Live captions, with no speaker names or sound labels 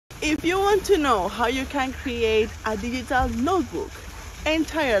If you want to know how you can create a digital notebook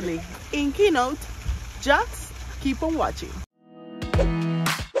entirely in Keynote, just keep on watching.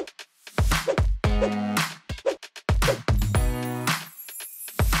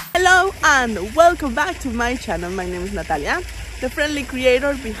 Hello and welcome back to my channel. My name is Natalia, the friendly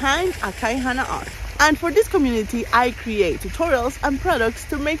creator behind Akaihana art. And for this community, I create tutorials and products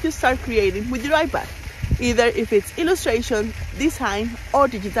to make you start creating with your iPad, either if it's illustration, design, or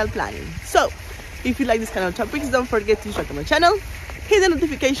digital planning. So, if you like this kind of topics, don't forget to subscribe to my channel, hit the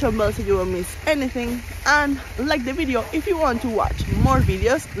notification bell so you won't miss anything, and like the video if you want to watch more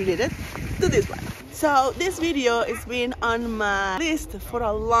videos related to this one. So this video has been on my list for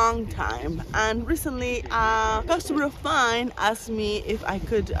a long time, and recently a customer of mine asked me if I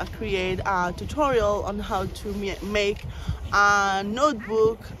could create a tutorial on how to make a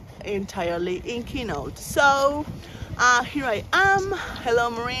notebook entirely in Keynote. So here I am. Hello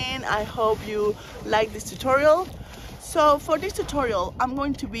Maureen, I hope you like this tutorial. So for this tutorial, I'm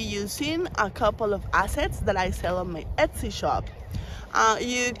going to be using a couple of assets that I sell on my Etsy shop.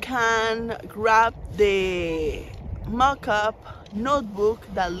 You can grab the mock-up notebook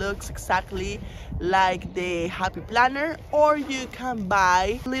that looks exactly like the Happy Planner, or you can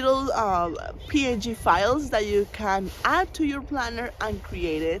buy little PNG files that you can add to your planner and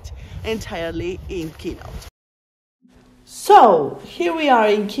create it entirely in Keynote. So here we are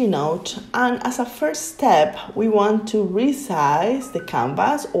in Keynote, and as a first step we want to resize the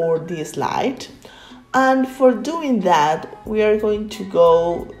canvas or the slide. And for doing that, we are going to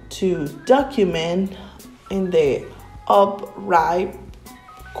go to Document in the up right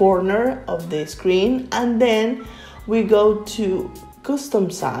corner of the screen, and then we go to Custom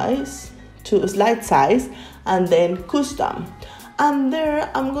Size, to Slide Size, and then Custom. And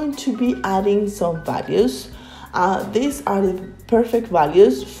there I'm going to be adding some values. These are the perfect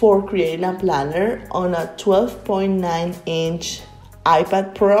values for creating a planner on a 12.9-inch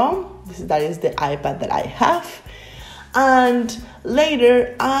iPad Pro. That is the iPad that I have, and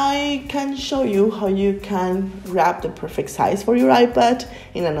later I can show you how you can grab the perfect size for your iPad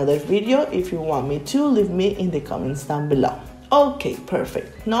in another video. If you want me to, leave me in the comments down below. Okay,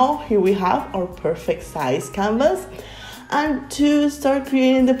 perfect. Now here we have our perfect size canvas, and to start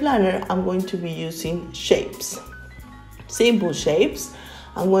creating the planner I'm going to be using shapes, simple shapes.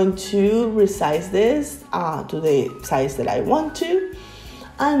 I'm going to resize this to the size that I want to.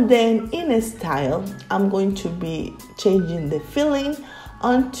 And then in style, I'm going to be changing the filling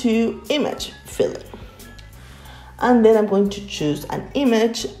onto image filling. And then I'm going to choose an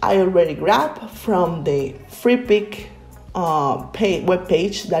image I already grabbed from the FreePic web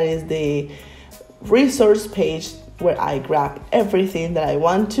page. That is the resource page where I grab everything that I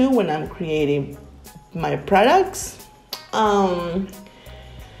want to when I'm creating my products. And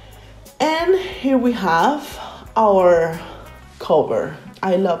here we have our cover.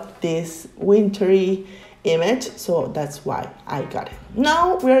 I love this wintry image, so that's why I got it.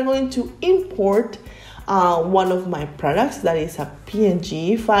 Now we are going to import one of my products, that is a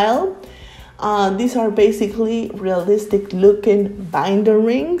PNG file. These are basically realistic looking binder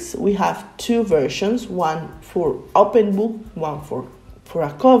rings. We have two versions, one for open book, one for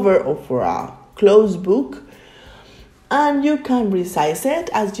a cover or for a closed book. And you can resize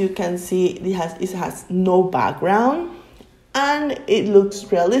it. As you can see, it has no background. And it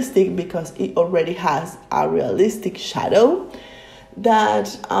looks realistic because it already has a realistic shadow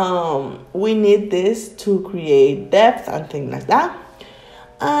that we need this to create depth and things like that.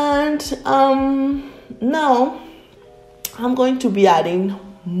 And now I'm going to be adding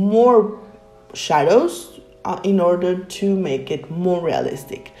more shadows in order to make it more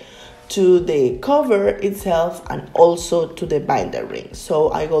realistic to the cover itself and also to the binder ring.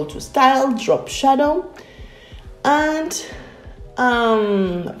 So I go to Style, Drop Shadow, and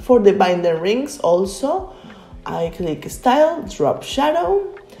for the binder rings also I click Style, Drop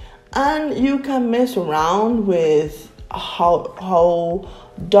Shadow, and you can mess around with how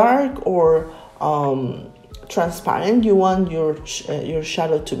dark or transparent you want your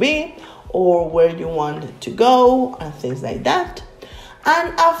shadow to be, or where you want it to go, and things like that.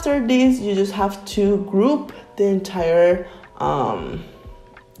 And after this you just have to group the entire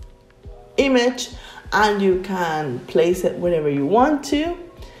image, and you can place it wherever you want to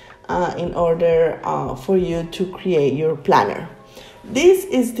in order for you to create your planner. This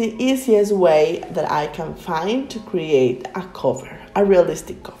is the easiest way that I can find to create a cover, a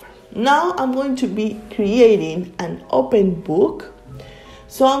realistic cover. Now I'm going to be creating an open book.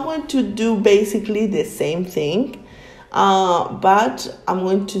 So I'm going to do basically the same thing, but I'm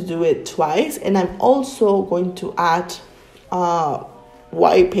going to do it twice, and I'm also going to add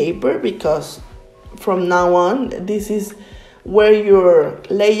white paper, because from now on this is where your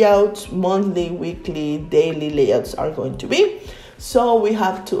layouts, monthly, weekly, daily layouts are going to be. So we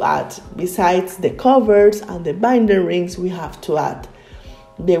have to add, besides the covers and the binder rings, we have to add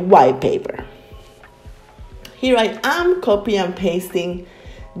the white paper. Here I am copy and pasting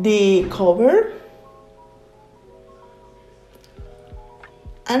the cover.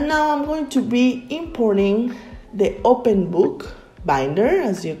 And now I'm going to be importing the open book binder.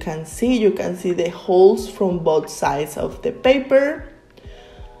 As you can see the holes from both sides of the paper.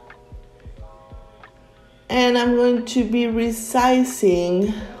 And I'm going to be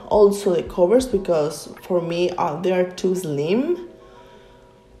resizing also the covers, because for me they are too slim.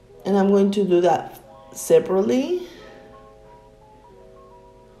 And I'm going to do that separately.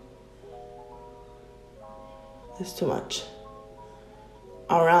 It's too much.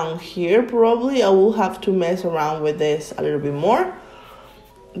 Around here probably I will have to mess around with this a little bit more,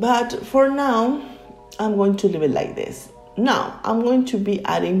 but for now I'm going to leave it like this. Now I'm going to be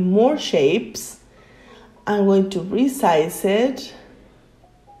adding more shapes. I'm going to resize it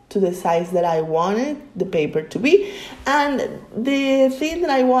to the size that I wanted the paper to be. And the thing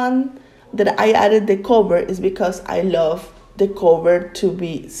that I added the cover is because I love the cover to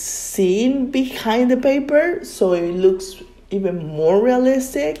be seen behind the paper, so it looks even more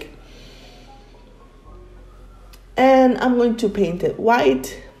realistic. And I'm going to paint it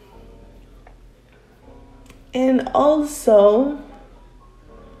white. And also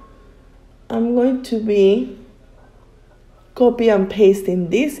I'm going to be copy and pasting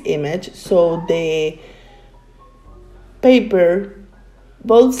this image, so the paper,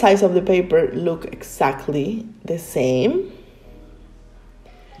 both sides of the paper look exactly the same.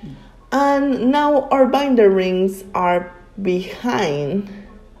 And now our binder rings are behind,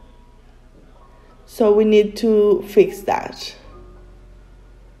 so we need to fix that.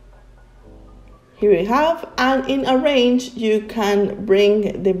 Here we have, and in arrange you can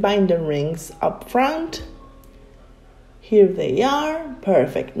bring the binder rings up front. Here they are,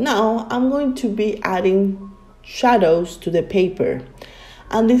 perfect. Now I'm going to be adding shadows to the paper,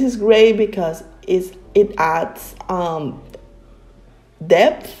 and this is great because it adds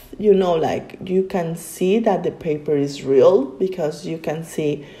depth. You know, like you can see that the paper is real because you can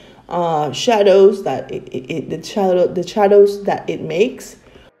see shadows that the shadows that it makes.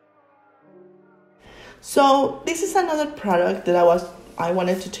 So this is another product that I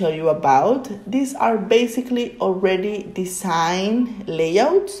wanted to tell you about. These are basically already designed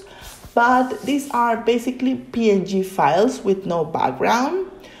layouts, but these are basically PNG files with no background.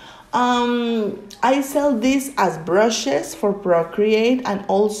 I sell these as brushes for Procreate, and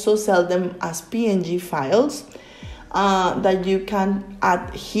also sell them as PNG files that you can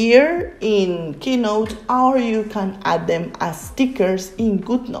add here in Keynote, or you can add them as stickers in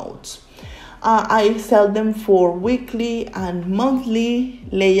GoodNotes. I sell them for weekly and monthly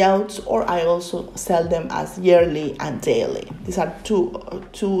layouts, or I also sell them as yearly and daily. These are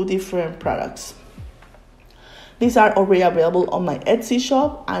two different products. These are already available on my Etsy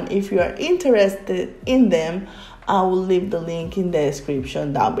shop, and if you are interested in them, I will leave the link in the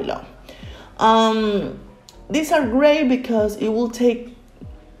description down below. These are great because it will take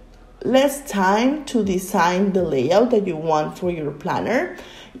less time to design the layout that you want for your planner.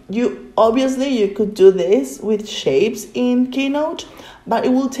 You could do this with shapes in Keynote, but it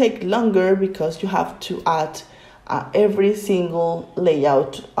will take longer because you have to add every single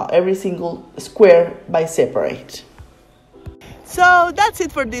layout, every single square by separate. So that's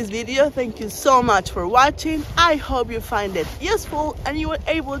it for this video. Thank you so much for watching. I hope you find it useful and you were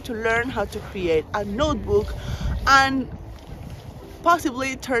able to learn how to create a notebook and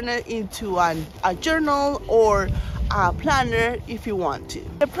possibly turn it into a journal or a planner if you want to.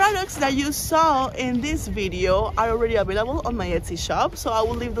 The products that you saw in this video are already available on my Etsy shop, so I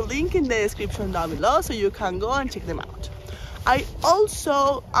will leave the link in the description down below so you can go and check them out. I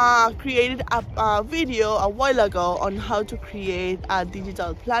also created a video a while ago on how to create a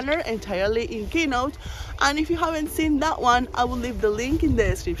digital planner entirely in Keynote, and if you haven't seen that one, I will leave the link in the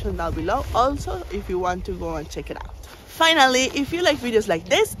description down below also if you want to go and check it out. Finally, if you like videos like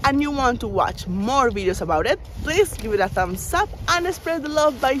this and you want to watch more videos about it, please give it a thumbs up and spread the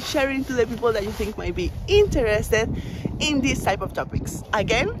love by sharing to the people that you think might be interested in these type of topics.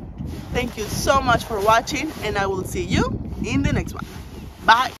 Again, thank you so much for watching, and I will see you in the next one.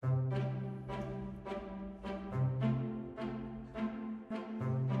 Bye!